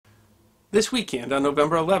This weekend, on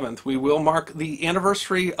November 11th, we will mark the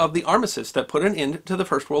anniversary of the armistice that put an end to the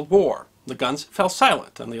First World War. The guns fell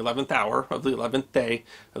silent on the 11th hour of the 11th day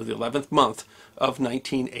of the 11th month of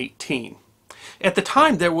 1918. At the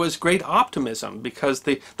time, there was great optimism because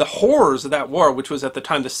the horrors of that war, which was at the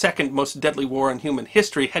time the second most deadly war in human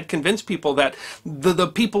history, had convinced people that the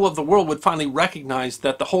people of the world would finally recognize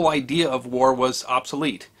that the whole idea of war was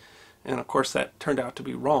obsolete. And of course that turned out to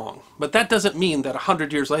be wrong. But that doesn't mean that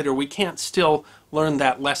 100 years later we can't still learn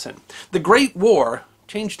that lesson. The Great War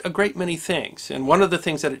changed a great many things, and one of the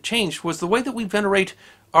things that it changed was the way that we venerate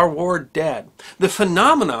our war dead. The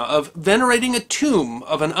phenomena of venerating a tomb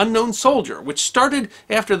of an unknown soldier, which started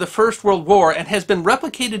after the First World War and has been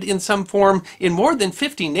replicated in some form in more than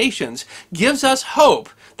 50 nations, gives us hope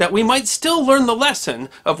that we might still learn the lesson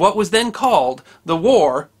of what was then called the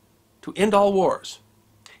war to end all wars.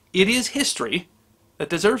 It is history that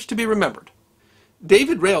deserves to be remembered.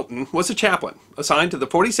 David Railton was a chaplain assigned to the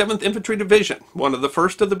 47th Infantry Division, one of the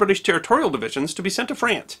first of the British territorial divisions to be sent to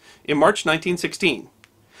France in March 1916.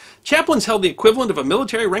 Chaplains held the equivalent of a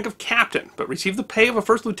military rank of captain, but received the pay of a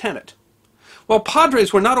first lieutenant. While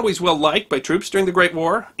padres were not always well liked by troops during the Great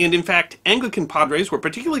War, and in fact Anglican padres were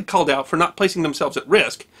particularly called out for not placing themselves at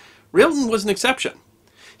risk, Railton was an exception.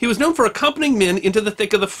 He was known for accompanying men into the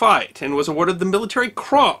thick of the fight and was awarded the Military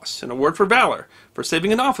Cross, an award for valor, for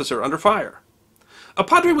saving an officer under fire. A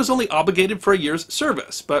padre was only obligated for a year's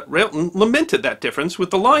service, but Railton lamented that difference with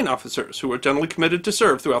the line officers who were generally committed to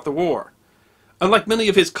serve throughout the war. Unlike many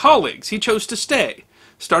of his colleagues, he chose to stay,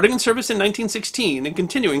 starting in service in 1916 and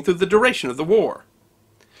continuing through the duration of the war.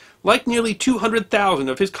 Like nearly 200,000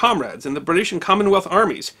 of his comrades in the British and Commonwealth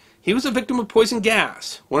armies, he was a victim of poison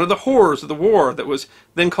gas, one of the horrors of the war that was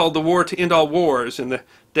then called the War to End All Wars in the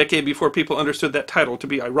decade before people understood that title to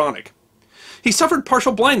be ironic. He suffered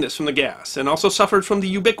partial blindness from the gas and also suffered from the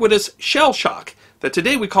ubiquitous shell shock that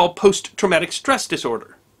today we call post-traumatic stress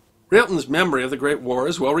disorder. Railton's memory of the Great War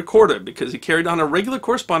is well recorded because he carried on a regular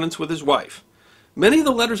correspondence with his wife. Many of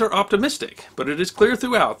the letters are optimistic, but it is clear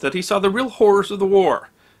throughout that he saw the real horrors of the war.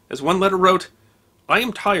 As one letter wrote, "I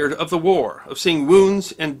am tired of the war, of seeing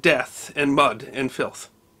wounds and death and mud and filth."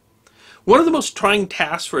 One of the most trying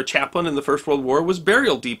tasks for a chaplain in the First World War was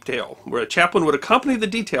burial detail, where a chaplain would accompany the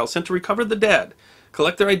detail sent to recover the dead,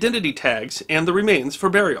 collect their identity tags, and the remains for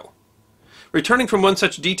burial. Returning from one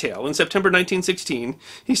such detail in September 1916,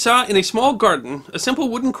 he saw in a small garden a simple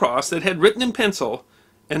wooden cross that had written in pencil,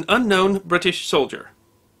 "An unknown British soldier."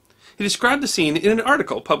 He described the scene in an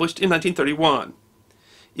article published in 1931.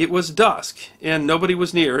 It was dusk, and nobody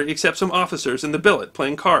was near except some officers in the billet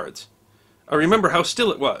playing cards. I remember how still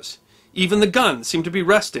it was. Even the guns seemed to be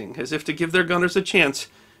resting, as if to give their gunners a chance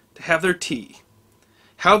to have their tea.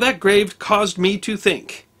 How that grave caused me to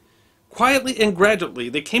think. Quietly and gradually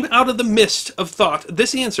they came out of the mist of thought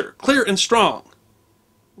this answer, clear and strong.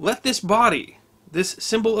 Let this body, this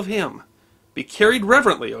symbol of him, be carried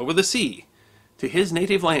reverently over the sea to his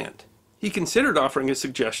native land. He considered offering his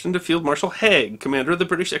suggestion to Field Marshal Haig, commander of the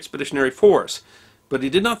British Expeditionary Force, but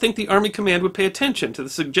he did not think the Army Command would pay attention to the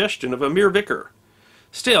suggestion of a mere vicar.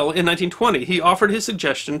 Still, in 1920, he offered his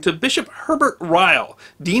suggestion to Bishop Herbert Ryle,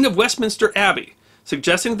 Dean of Westminster Abbey,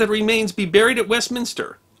 suggesting that remains be buried at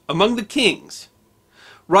Westminster, among the kings.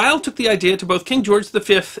 Ryle took the idea to both King George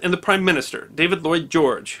V and the Prime Minister, David Lloyd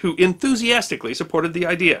George, who enthusiastically supported the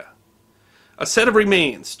idea. A set of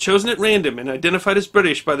remains, chosen at random and identified as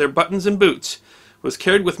British by their buttons and boots, was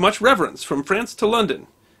carried with much reverence from France to London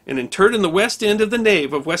and interred in the west end of the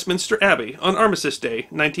nave of Westminster Abbey on Armistice Day,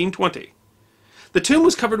 1920. The tomb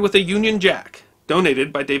was covered with a Union Jack,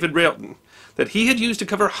 donated by David Railton, that he had used to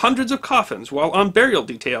cover hundreds of coffins while on burial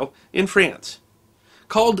detail in France.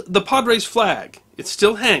 Called the Padre's Flag, it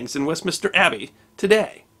still hangs in Westminster Abbey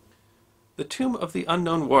today. The tomb of the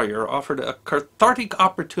unknown warrior offered a cathartic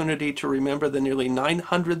opportunity to remember the nearly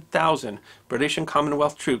 900,000 British and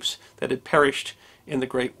Commonwealth troops that had perished in the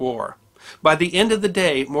Great War. By the end of the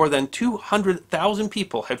day, more than 200,000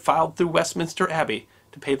 people had filed through Westminster Abbey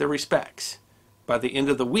to pay their respects. By the end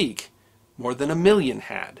of the week, more than 1 million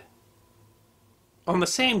had. On the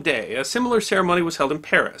same day, a similar ceremony was held in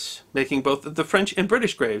Paris, making both the French and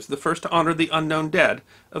British graves the first to honor the unknown dead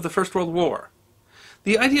of the First World War.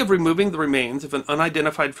 The idea of removing the remains of an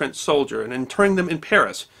unidentified French soldier and interring them in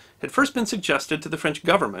Paris had first been suggested to the French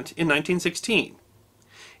government in 1916.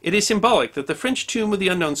 It is symbolic that the French tomb of the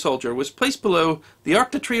unknown soldier was placed below the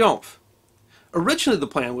Arc de Triomphe. Originally the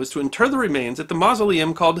plan was to inter the remains at the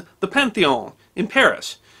mausoleum called the Panthéon in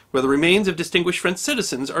Paris, where the remains of distinguished French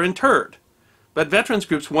citizens are interred. But veterans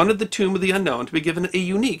groups wanted the tomb of the unknown to be given a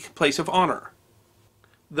unique place of honor.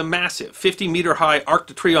 The massive 50-meter-high Arc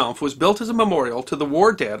de Triomphe was built as a memorial to the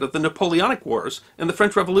war dead of the Napoleonic Wars and the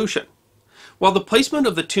French Revolution. While the placement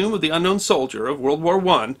of the Tomb of the Unknown Soldier of World War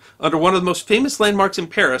I under one of the most famous landmarks in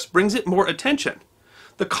Paris brings it more attention,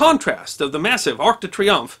 the contrast of the massive Arc de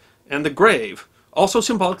Triomphe and the grave also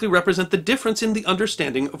symbolically represent the difference in the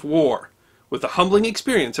understanding of war, with the humbling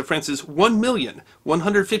experience of France's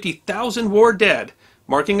 1,150,000 war dead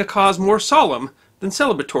marking a cause more solemn than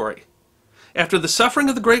celebratory. After the suffering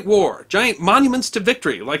of the Great War, giant monuments to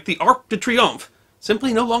victory like the Arc de Triomphe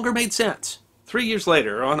simply no longer made sense. 3 years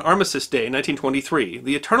later, on Armistice Day 1923,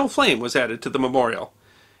 the eternal flame was added to the memorial.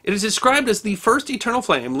 It is described as the first eternal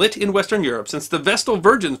flame lit in Western Europe since the Vestal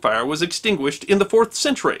Virgin fire was extinguished in the 4th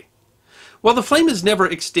century. While the flame is never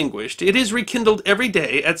extinguished, it is rekindled every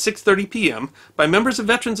day at 6:30 p.m. by members of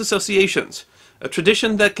veterans associations, a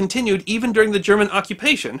tradition that continued even during the German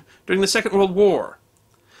occupation during the Second World War.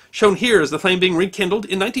 Shown here is the flame being rekindled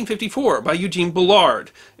in 1954 by Eugene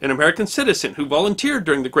Bullard, an American citizen who volunteered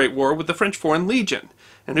during the Great War with the French Foreign Legion,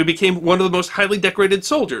 and who became one of the most highly decorated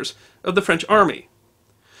soldiers of the French army.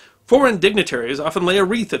 Foreign dignitaries often lay a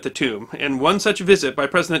wreath at the tomb, and one such visit by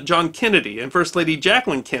President John Kennedy and First Lady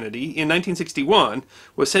Jacqueline Kennedy in 1961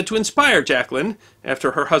 was said to inspire Jacqueline,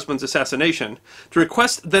 after her husband's assassination, to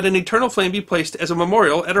request that an eternal flame be placed as a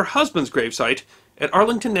memorial at her husband's gravesite at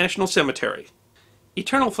Arlington National Cemetery.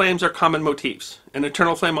 Eternal flames are common motifs. An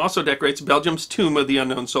eternal flame also decorates Belgium's Tomb of the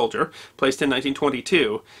Unknown Soldier, placed in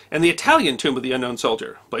 1922, and the Italian Tomb of the Unknown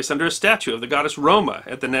Soldier, placed under a statue of the goddess Roma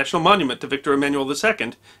at the National Monument to Victor Emmanuel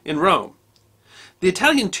II in Rome. The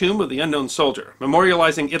Italian Tomb of the Unknown Soldier,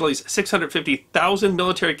 memorializing Italy's 650,000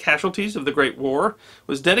 military casualties of the Great War,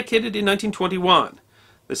 was dedicated in 1921,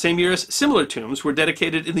 the same year as similar tombs were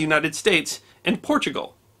dedicated in the United States and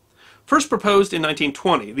Portugal. First proposed in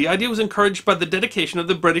 1920, the idea was encouraged by the dedication of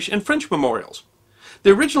the British and French memorials. The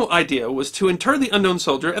original idea was to inter the unknown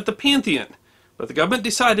soldier at the Pantheon, but the government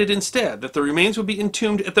decided instead that the remains would be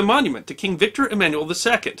entombed at the monument to King Victor Emmanuel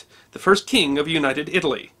II, the first king of United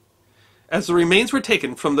Italy. As the remains were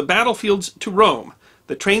taken from the battlefields to Rome,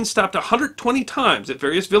 the train stopped 120 times at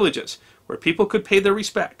various villages where people could pay their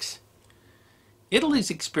respects. Italy's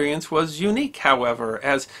experience was unique, however,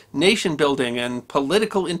 as nation-building and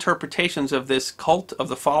political interpretations of this cult of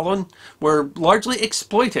the fallen were largely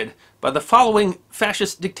exploited by the following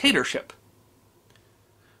fascist dictatorship.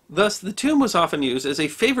 Thus, the tomb was often used as a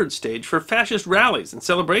favored stage for fascist rallies and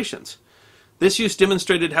celebrations. This use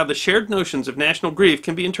demonstrated how the shared notions of national grief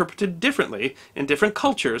can be interpreted differently in different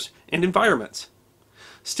cultures and environments.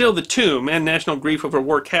 Still, the tomb and national grief over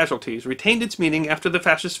war casualties retained its meaning after the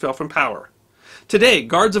fascists fell from power. Today,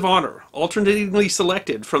 guards of honor, alternatingly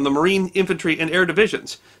selected from the Marine, Infantry, and Air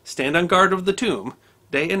Divisions, stand on guard over the tomb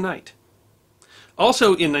day and night. Also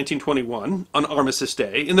in 1921, on Armistice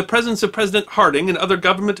Day, in the presence of President Harding and other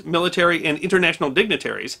government, military, and international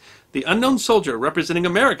dignitaries, the unknown soldier representing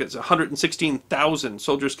America's 116,000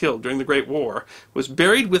 soldiers killed during the Great War was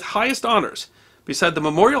buried with highest honors beside the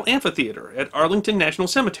Memorial Amphitheater at Arlington National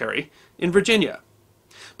Cemetery in Virginia.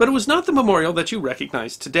 But it was not the memorial that you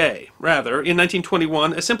recognize today. Rather, in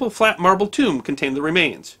 1921, a simple flat marble tomb contained the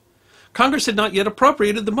remains. Congress had not yet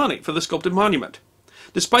appropriated the money for the sculpted monument.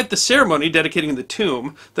 Despite the ceremony dedicating the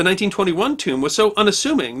tomb, the 1921 tomb was so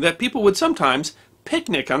unassuming that people would sometimes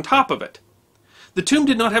picnic on top of it. The tomb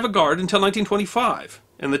did not have a guard until 1925,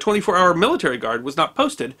 and the 24-hour military guard was not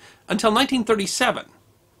posted until 1937.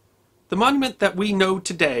 The monument that we know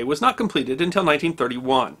today was not completed until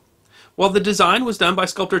 1931. While the design was done by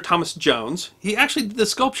sculptor Thomas Jones, he actually did the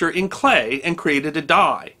sculpture in clay and created a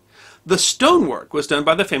die. The stonework was done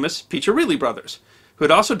by the famous Piccirilli brothers, who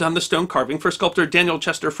had also done the stone carving for sculptor Daniel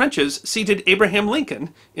Chester French's seated Abraham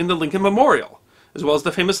Lincoln in the Lincoln Memorial, as well as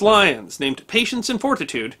the famous lions named Patience and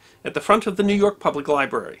Fortitude at the front of the New York Public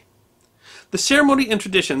Library. The ceremony and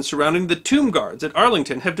traditions surrounding the tomb guards at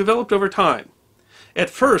Arlington have developed over time. At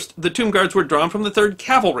first, the tomb guards were drawn from the 3rd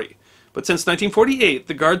Cavalry, but since 1948,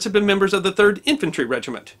 the guards have been members of the 3rd Infantry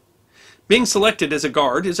Regiment. Being selected as a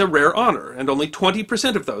guard is a rare honor, and only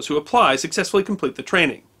 20% of those who apply successfully complete the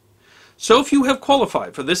training. So few have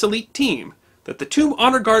qualified for this elite team that the Tomb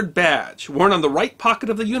Honor Guard badge, worn on the right pocket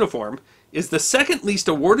of the uniform, is the second least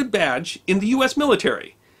awarded badge in the U.S.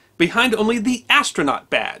 military, behind only the Astronaut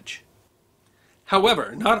Badge.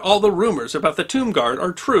 However, not all the rumors about the Tomb Guard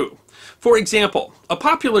are true. For example, a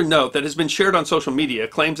popular note that has been shared on social media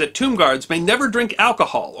claims that tomb guards may never drink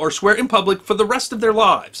alcohol or swear in public for the rest of their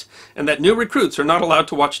lives, and that new recruits are not allowed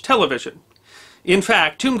to watch television. In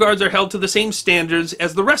fact, tomb guards are held to the same standards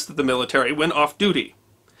as the rest of the military when off duty.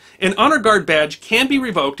 An honor guard badge can be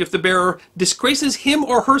revoked if the bearer disgraces him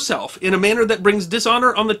or herself in a manner that brings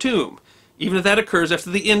dishonor on the tomb, even if that occurs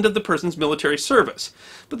after the end of the person's military service.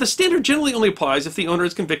 But the standard generally only applies if the owner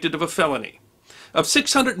is convicted of a felony. Of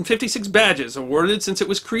 656 badges awarded since it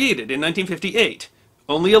was created in 1958,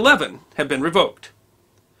 only 11 have been revoked.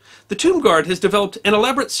 The Tomb Guard has developed an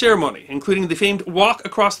elaborate ceremony, including the famed walk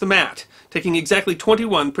across the mat, taking exactly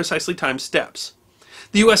 21 precisely timed steps.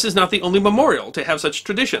 The U.S. is not the only memorial to have such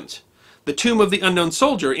traditions. The Tomb of the Unknown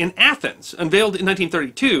Soldier in Athens, unveiled in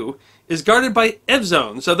 1932, is guarded by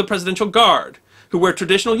Evzones of the Presidential Guard, who wear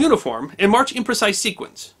traditional uniform and march in precise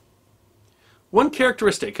sequence. One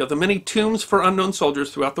characteristic of the many tombs for unknown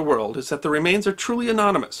soldiers throughout the world is that the remains are truly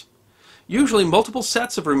anonymous. Usually multiple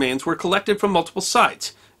sets of remains were collected from multiple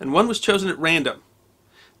sites, and one was chosen at random.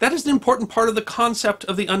 That is an important part of the concept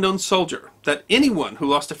of the unknown soldier, that anyone who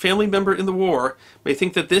lost a family member in the war may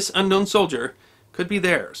think that this unknown soldier could be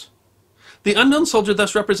theirs. The unknown soldier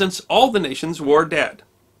thus represents all the nation's war dead.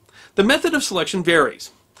 The method of selection varies.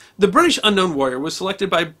 The British unknown warrior was selected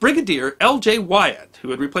by Brigadier L.J. Wyatt, who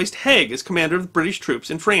had replaced Haig as commander of the British troops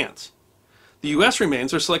in France. The U.S.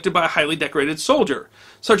 remains are selected by a highly decorated soldier,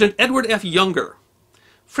 Sergeant Edward F. Younger.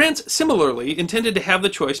 France similarly intended to have the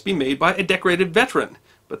choice be made by a decorated veteran,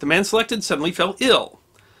 but the man selected suddenly fell ill.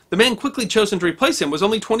 The man quickly chosen to replace him was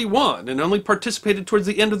only 21 and only participated towards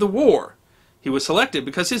the end of the war. He was selected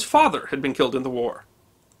because his father had been killed in the war.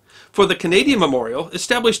 For the Canadian Memorial,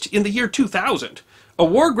 established in the year 2000, a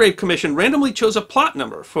War Grave Commission randomly chose a plot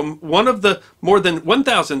number from one of the more than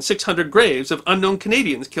 1,600 graves of unknown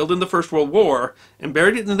Canadians killed in the First World War and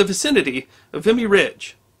buried it in the vicinity of Vimy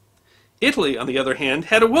Ridge. Italy, on the other hand,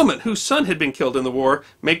 had a woman whose son had been killed in the war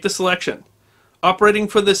make the selection, operating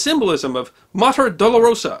for the symbolism of Mater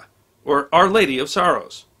Dolorosa, or Our Lady of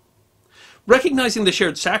Sorrows. Recognizing the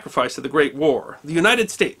shared sacrifice of the Great War, the United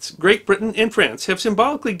States, Great Britain, and France have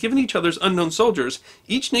symbolically given each other's unknown soldiers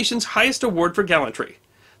each nation's highest award for gallantry,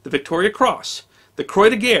 the Victoria Cross, the Croix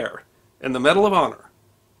de Guerre, and the Medal of Honor.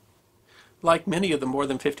 Like many of the more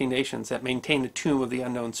than 50 nations that maintain a tomb of the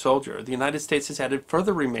unknown soldier, the United States has added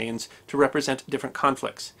further remains to represent different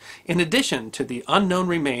conflicts. In addition to the unknown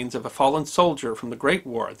remains of a fallen soldier from the Great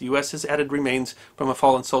War, the U.S. has added remains from a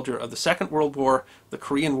fallen soldier of the Second World War, the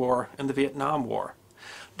Korean War, and the Vietnam War.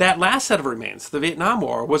 That last set of remains, the Vietnam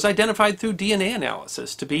War, was identified through DNA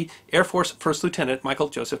analysis to be Air Force First Lieutenant Michael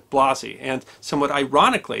Joseph Blasey, and somewhat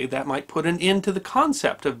ironically, that might put an end to the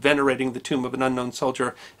concept of venerating the tomb of an unknown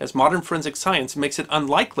soldier, as modern forensic science makes it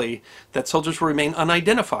unlikely that soldiers will remain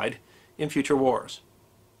unidentified in future wars.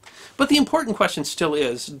 But the important question still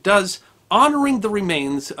is, does honoring the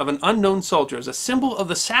remains of an unknown soldier as a symbol of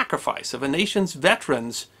the sacrifice of a nation's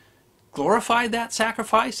veterans glorify that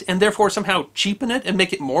sacrifice and therefore somehow cheapen it and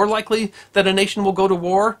make it more likely that a nation will go to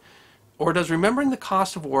war? Or does remembering the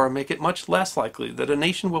cost of war make it much less likely that a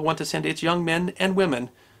nation will want to send its young men and women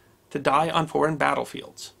to die on foreign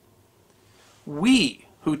battlefields? We,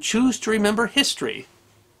 who choose to remember history,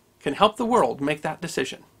 can help the world make that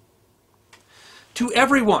decision. To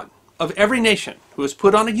everyone of every nation who has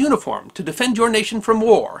put on a uniform to defend your nation from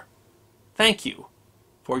war, thank you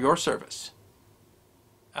for your service.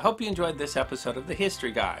 I hope you enjoyed this episode of The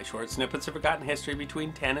History Guy, short snippets of forgotten history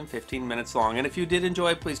between 10 and 15 minutes long. And if you did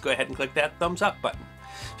enjoy, please go ahead and click that thumbs up button.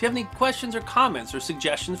 If you have any questions or comments or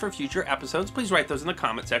suggestions for future episodes, please write those in the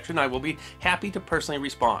comment section. I will be happy to personally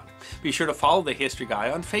respond. Be sure to follow The History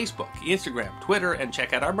Guy on Facebook, Instagram, Twitter, and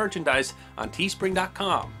check out our merchandise on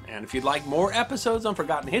teespring.com. And if you'd like more episodes on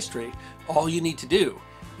forgotten history, all you need to do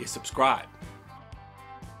is subscribe.